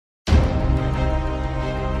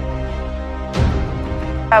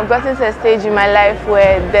I've gotten to a stage in my life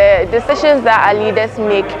where the decisions that our leaders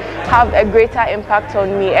make have a greater impact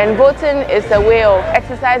on me, and voting is a way of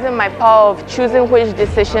exercising my power of choosing which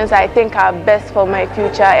decisions I think are best for my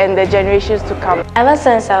future and the generations to come. Ever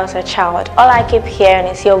since I was a child, all I keep hearing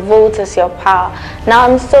is your vote is your power. Now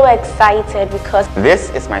I'm so excited because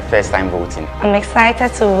this is my first time voting. I'm excited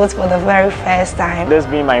to vote for the very first time. This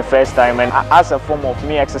being my first time, and as a form of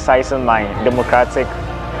me exercising my democratic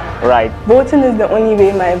right. Voting is the only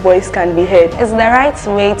way my voice can be heard. It's the right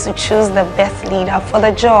way to choose the best leader for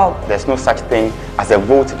the job. There's no such thing as a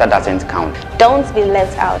vote that doesn't count. Don't be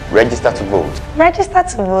left out. Register to vote. Register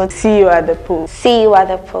to vote. See you at the polls. See you at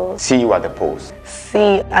the polls. See you at the polls.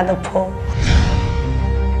 See you at the polls.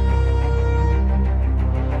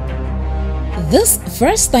 This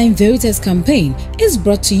First Time Voters campaign is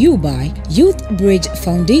brought to you by Youth Bridge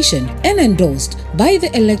Foundation and endorsed by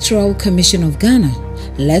the Electoral Commission of Ghana.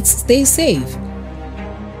 Let's stay safe.